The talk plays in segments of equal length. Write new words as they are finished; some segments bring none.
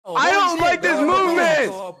like this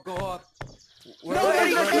movement. Go up, go up.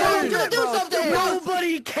 Nobody cares. Do something.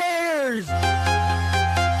 Nobody cares.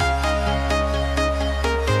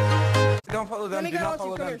 Don't follow them. Do not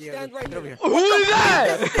follow them. Stand right here. Who is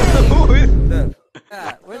that? Who is that?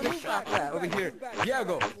 Where's the shot at? Over here.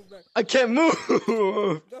 Diego. I can't move.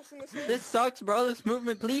 This sucks, bro. This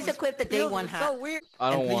movement. Please equip the day one hat. So weird.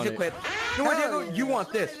 I don't And want please it. equip. You know what, Diego? You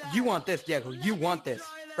want this. You want this, Diego. You want this.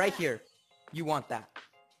 Right here. You want that.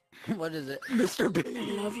 What is it? Mr. B. I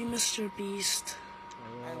love you, Mr. Beast.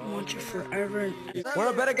 I want you forever.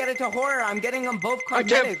 We're better get into horror. I'm getting them both I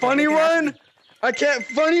cosmetic. can't funny run. I can't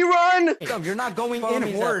funny run. You're not going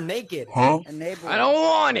in horror naked. Enable. I don't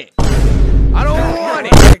want it. I don't want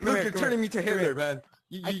it. Look, you're turning me to Hitler, man.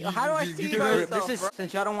 How do I see do myself, This is, bro?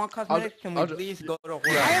 since y'all don't want cosmetics, can we I'll- please go to horror?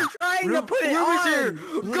 I am trying to put it on. here.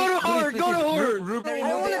 Go to horror. Go to horror. Ruben, I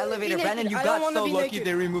remove wanna the be elevator. naked. Brandon, you I got don't wanna so be lucky naked.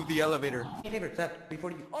 they removed the elevator. Favorite, Seth,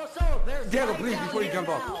 before you... Oh, so there's. Diego, please, before you jump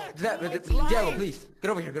off. Diego, please.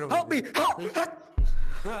 Get over here, get over Help here. me. Help.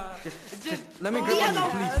 Just let me grab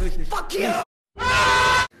on you, please. Fuck you.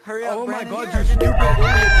 Hurry up, Oh my Brandon. God, you're stupid idiot, Diego.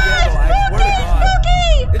 I swear to God.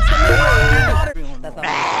 It's That's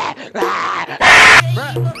not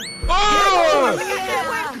Oh!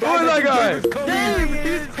 Who is that guy? Dave,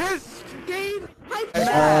 he's pissed. Dave,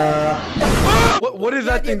 What does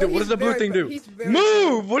that thing do? What does the blue thing do?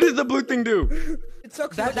 Move! What does the blue thing do? it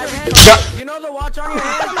sucks. That That hand, you know the watch on your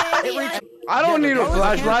hand? It reaches... I don't need a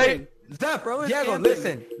flashlight. Zeph, Bro, it's Diego, camping.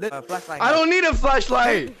 listen. Flashlight. I don't need a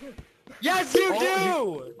flashlight. Yes, you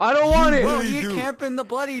do. I don't want Bro, it. you camp in the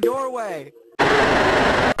bloody doorway.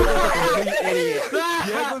 Idiot.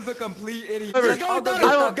 Diego's a complete idiot. Whatever. Go with that.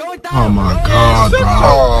 I don't- Go with that. Oh my god,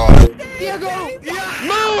 bro. Diego.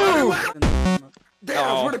 Move!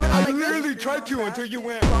 Damn, I literally tried to until you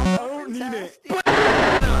went. I don't need it.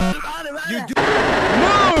 You do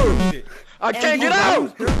Move! need it. I can't get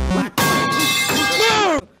out. Move!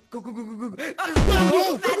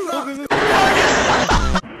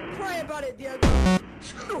 Cry about it, Diego.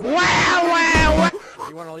 Wow!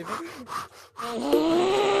 You wanna leave it?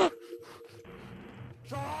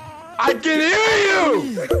 I can hear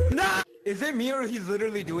you. Is it me or he's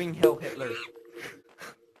literally doing Hail Hitler?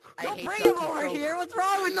 Don't bring him over here. What's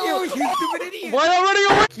wrong with No, you? you stupid idiot. Why am I running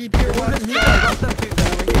away? Keep your words. Me, I got them to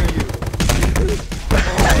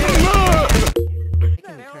We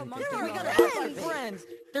gotta have some friends.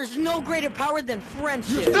 There's no greater power than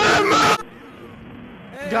friendship.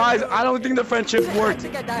 Guys, I don't think the friendship I worked.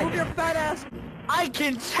 think I died. Move your fat ass. I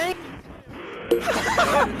can take.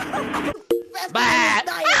 Bah.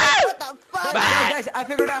 What the fuck? Guys, I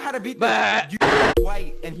figured out how to beat Bah. this. You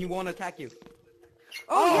white and he won't attack you.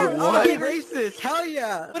 Oh, you're what? fucking racist. Hell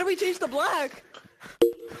yeah. What do we change to black?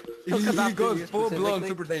 He after goes you full blown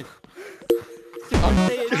specifically.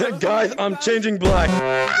 Super Dave. Guys, I'm changing black.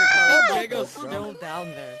 Diego's still down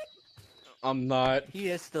there. I'm not. He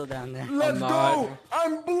is still down there. Let's not. go.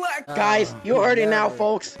 I'm black. Guys, you heard it now,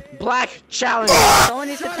 folks. Black challenge. Someone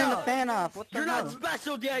needs to turn the fan off. What the You're hell? not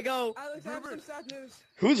special, Diego.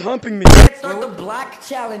 Who's humping me? Start the black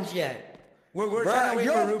challenge yet. We're trying to wait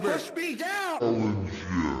for Ruben. Push me down.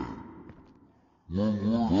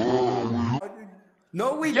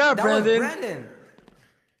 No, we. Yeah, that Brandon. Was Brandon.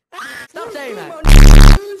 Stop saying that.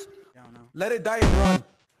 Let it die and run.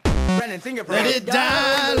 Brandon, sing it for Let us. it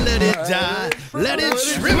die, let it die, let it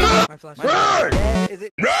shrivel. My flashlight. Burn! Is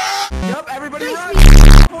it? Yup, everybody run.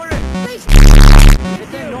 For it. It's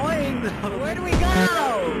annoying though. Where do we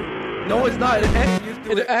go? No, it's not.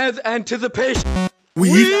 It adds anticipation. We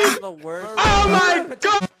The worst. Oh my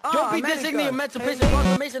god! Don't be America. dissing the emancipation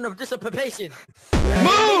proclamation of dissipation.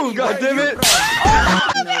 Move, goddammit!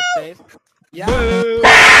 Yeah. Boo.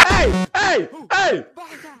 Hey! Hey! Hey!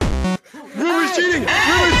 Ruben's cheating!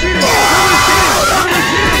 Ruben's cheating!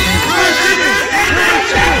 Ruben's cheating!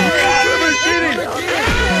 Ruben's cheating!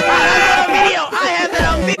 I have it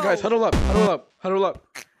on video! Guys, huddle up! Huddle up! Huddle up!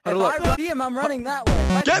 Huddle If up! I see him, I'm running that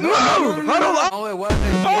way. Get moved! Huddle up! Oh, it wasn't.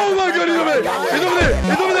 Oh my god, he's over there! He's over there!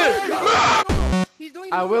 He's over there! He's doing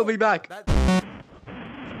I will be back.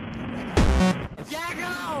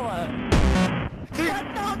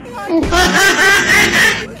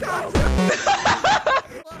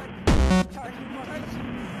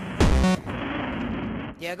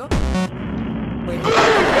 Diego? Wait.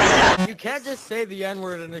 You can't just say the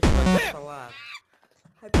N-word and expect us to laugh.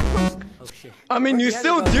 Oh shit. I mean, you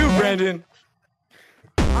still do, Brandon.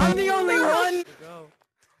 I'm the only one!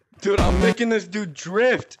 Dude, I'm making this dude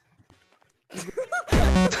drift.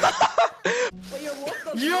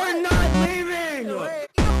 You're not leaving! Let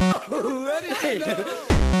it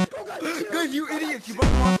go! Guys, you idiots, you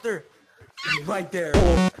broke the monster! Right there.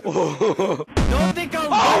 Oh Don't think I'm.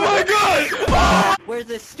 my god! Where's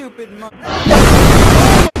this stupid monkey? Beat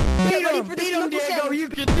ready him! for this Beat him, knuckle Diego! sandwich. You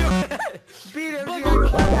can do it! Beat him, Diego!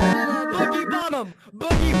 Boogie bomb him!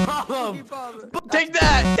 Boogie bomb him! Take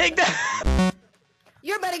that! Take that!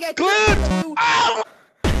 You're better get Clint! killed. Ow!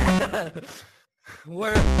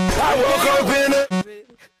 Where? I woke up in a...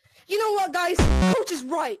 You know what, guys? Coach is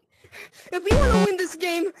right. If we want to win this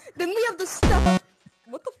game, then we have to step up.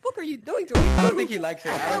 What the fuck are you doing to me? I don't think he likes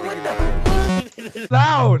it. I don't think he likes it.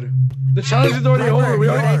 Loud! The challenge is already over. We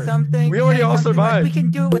already all survived. We can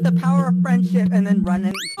do it with the power of friendship and then run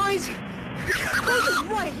it. Guys, Coach is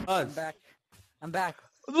right. Us. I'm back. I'm back.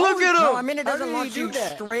 Look at him! No, I mean it How doesn't did he launch do you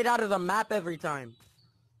that? straight out of the map every time.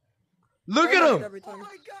 Look at him! Every time.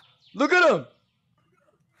 Look at him!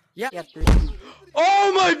 Yeah. Yes, three.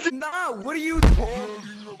 Oh my god! No, what are you?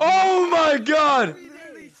 Oh my god!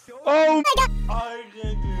 Oh I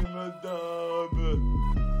can't do my job.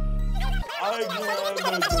 I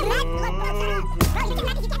can't do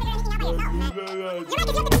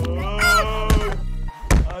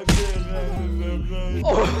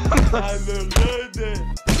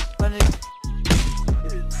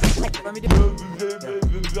Let me do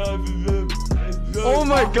Oh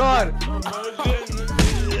my god! Oh my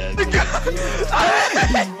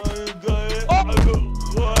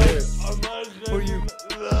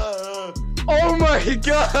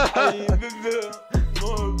god!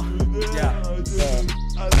 Yeah.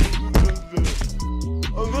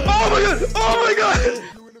 Oh my god! Oh my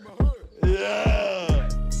god!